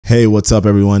Hey, what's up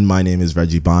everyone? My name is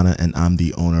Reggie Bana and I'm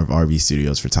the owner of RV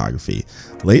Studios Photography.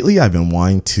 Lately, I've been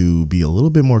wanting to be a little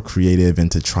bit more creative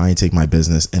and to try and take my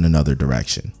business in another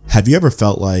direction. Have you ever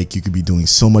felt like you could be doing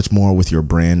so much more with your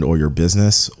brand or your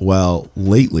business? Well,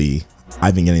 lately,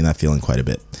 I've been getting that feeling quite a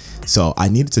bit. So I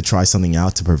needed to try something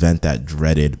out to prevent that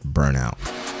dreaded burnout.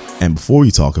 And before we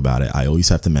talk about it, I always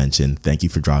have to mention, thank you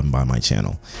for dropping by my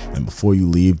channel. And before you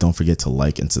leave, don't forget to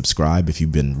like and subscribe if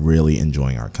you've been really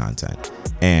enjoying our content.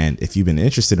 And if you've been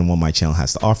interested in what my channel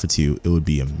has to offer to you, it would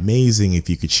be amazing if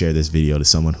you could share this video to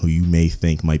someone who you may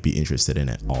think might be interested in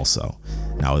it also.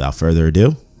 Now, without further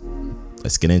ado,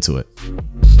 let's get into it.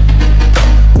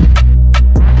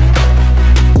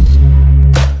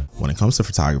 When it comes to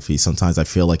photography, sometimes I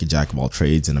feel like a jack of all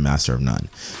trades and a master of none.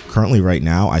 Currently, right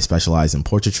now, I specialize in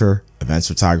portraiture, events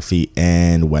photography,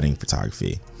 and wedding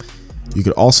photography. You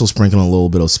could also sprinkle a little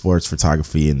bit of sports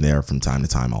photography in there from time to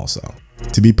time also.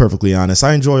 To be perfectly honest,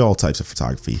 I enjoy all types of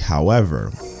photography.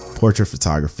 However, portrait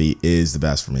photography is the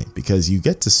best for me because you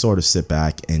get to sort of sit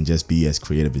back and just be as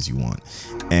creative as you want.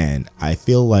 And I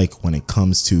feel like when it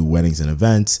comes to weddings and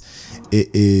events, it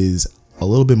is a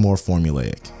little bit more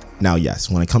formulaic. Now, yes,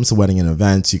 when it comes to wedding and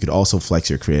events, you could also flex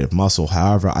your creative muscle.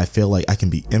 However, I feel like I can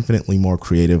be infinitely more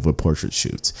creative with portrait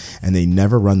shoots, and they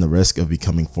never run the risk of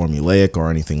becoming formulaic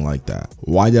or anything like that.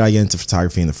 Why did I get into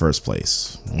photography in the first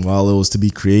place? Well, it was to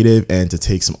be creative and to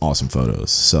take some awesome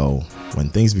photos. So when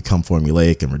things become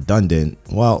formulaic and redundant,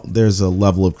 well, there's a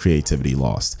level of creativity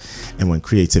lost. And when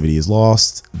creativity is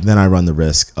lost, then I run the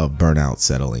risk of burnout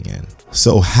settling in.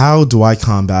 So how do I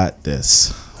combat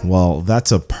this? Well,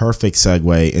 that's a perfect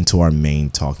segue into our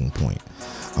main talking point.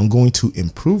 I'm going to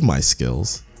improve my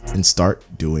skills and start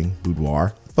doing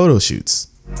boudoir photo shoots.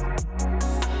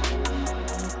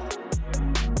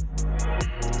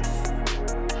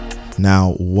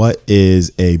 Now, what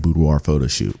is a boudoir photo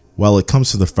shoot? Well, it comes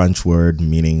from the French word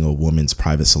meaning a woman's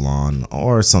private salon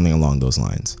or something along those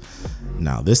lines.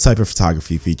 Now, this type of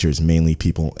photography features mainly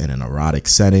people in an erotic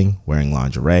setting, wearing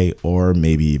lingerie, or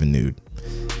maybe even nude.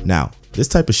 Now, this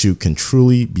type of shoot can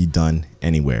truly be done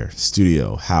anywhere,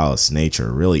 studio, house,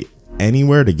 nature, really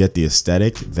anywhere to get the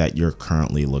aesthetic that you're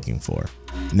currently looking for.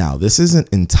 Now, this isn't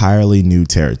entirely new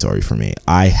territory for me.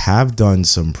 I have done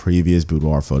some previous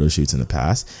boudoir photo shoots in the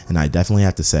past, and I definitely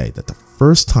have to say that the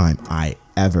first time I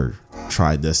ever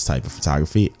tried this type of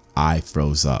photography, I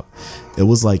froze up. It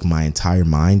was like my entire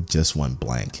mind just went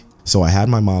blank. So I had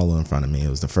my model in front of me. It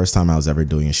was the first time I was ever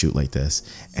doing a shoot like this.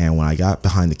 And when I got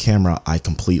behind the camera, I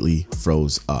completely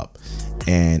froze up.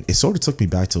 And it sort of took me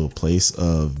back to a place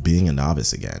of being a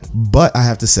novice again. But I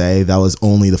have to say that was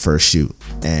only the first shoot.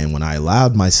 And when I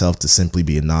allowed myself to simply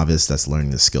be a novice that's learning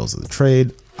the skills of the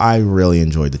trade, I really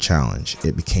enjoyed the challenge.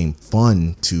 It became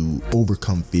fun to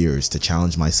overcome fears, to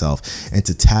challenge myself, and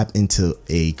to tap into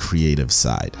a creative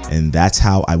side. And that's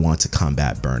how I want to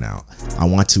combat burnout. I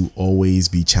want to always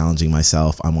be challenging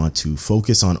myself. I want to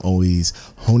focus on always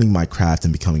honing my craft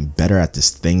and becoming better at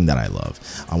this thing that I love.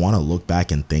 I want to look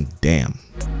back and think, damn,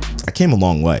 I came a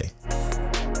long way.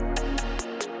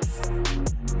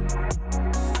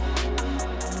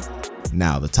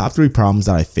 Now, the top 3 problems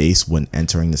that I face when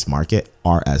entering this market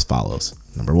are as follows.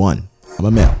 Number 1, I'm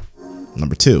a male.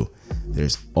 Number 2,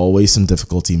 there's always some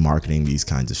difficulty marketing these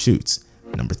kinds of shoots.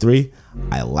 Number 3,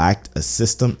 I lacked a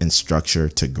system and structure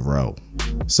to grow.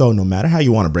 So no matter how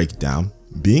you want to break it down,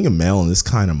 being a male in this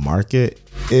kind of market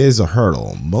is a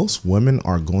hurdle. Most women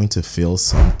are going to feel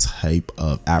some type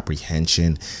of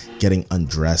apprehension getting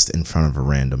undressed in front of a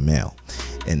random male.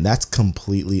 And that's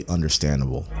completely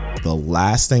understandable. The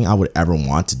last thing I would ever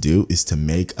want to do is to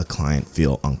make a client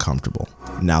feel uncomfortable.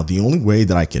 Now, the only way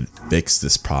that I can fix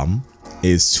this problem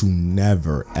is to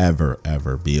never, ever,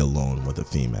 ever be alone with a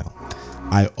female.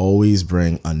 I always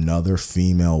bring another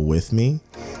female with me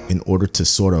in order to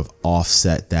sort of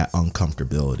offset that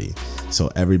uncomfortability. So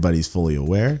everybody's fully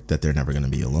aware that they're never going to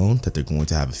be alone, that they're going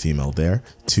to have a female there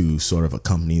to sort of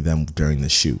accompany them during the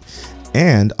shoot.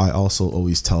 And I also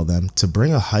always tell them to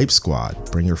bring a hype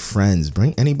squad, bring your friends,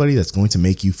 bring anybody that's going to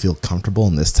make you feel comfortable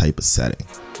in this type of setting.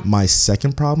 My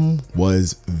second problem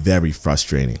was very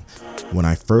frustrating. When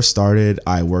I first started,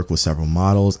 I worked with several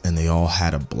models and they all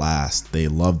had a blast. They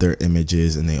loved their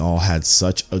images and they all had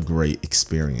such a great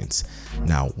experience.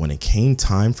 Now, when it came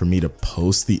time for me to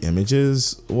post the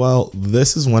images, well,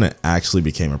 this is when it actually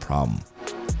became a problem.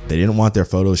 They didn't want their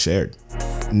photos shared.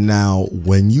 Now,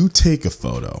 when you take a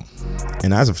photo,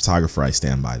 and as a photographer, I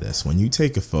stand by this. When you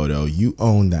take a photo, you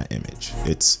own that image.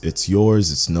 It's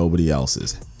yours, it's nobody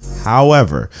else's.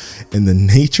 However, in the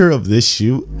nature of this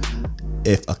shoot,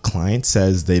 if a client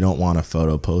says they don't want a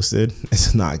photo posted,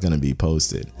 it's not going to be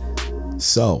posted.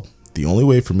 So The only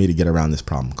way for me to get around this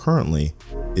problem currently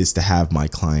is to have my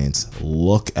clients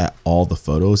look at all the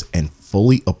photos and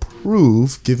fully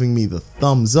approve, giving me the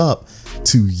thumbs up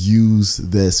to use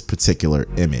this particular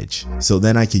image. So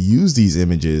then I could use these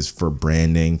images for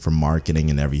branding, for marketing,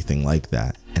 and everything like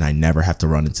that. And I never have to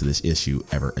run into this issue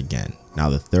ever again. Now,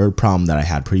 the third problem that I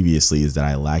had previously is that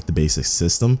I lacked the basic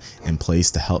system in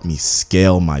place to help me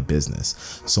scale my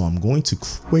business. So I'm going to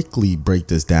quickly break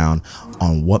this down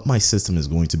on what my system is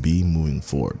going to be moving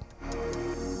forward.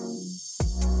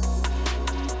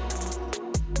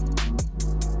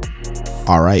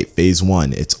 All right, phase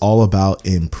one, it's all about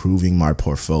improving my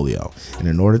portfolio. And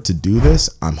in order to do this,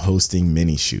 I'm hosting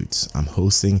mini shoots. I'm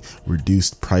hosting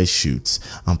reduced price shoots.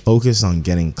 I'm focused on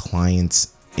getting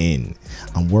clients in.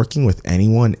 I'm working with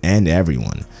anyone and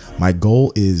everyone. My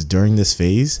goal is during this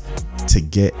phase to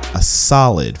get a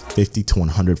solid 50 to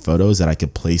 100 photos that I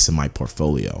could place in my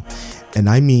portfolio. And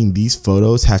I mean, these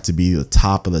photos have to be the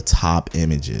top of the top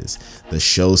images, the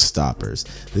showstoppers.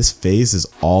 This phase is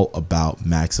all about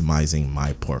maximizing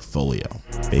my portfolio.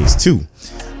 Phase two,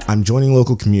 I'm joining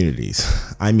local communities.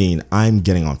 I mean, I'm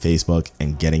getting on Facebook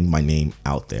and getting my name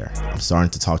out there. I'm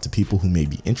starting to talk to people who may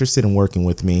be interested in working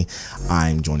with me.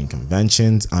 I'm joining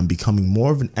conventions. I'm becoming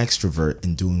more of an extrovert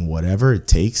and doing whatever it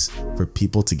takes for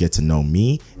people to get to know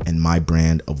me and my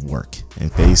brand of work.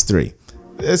 And phase three,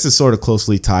 this is sort of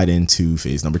closely tied into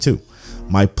phase number two.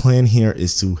 My plan here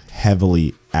is to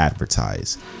heavily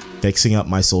advertise, fixing up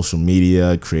my social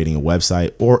media, creating a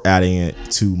website, or adding it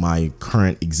to my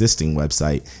current existing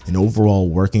website, and overall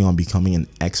working on becoming an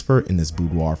expert in this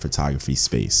boudoir photography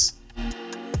space.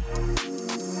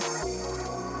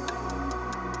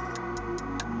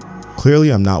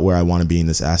 Clearly, I'm not where I want to be in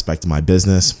this aspect of my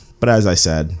business, but as I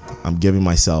said, I'm giving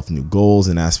myself new goals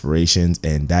and aspirations,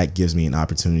 and that gives me an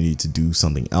opportunity to do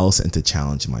something else and to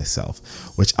challenge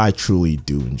myself, which I truly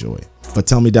do enjoy. But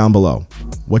tell me down below,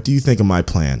 what do you think of my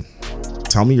plan?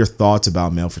 Tell me your thoughts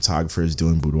about male photographers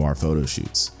doing boudoir photo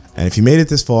shoots. And if you made it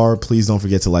this far, please don't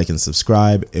forget to like and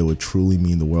subscribe. It would truly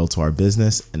mean the world to our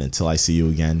business. And until I see you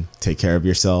again, take care of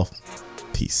yourself.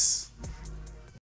 Peace.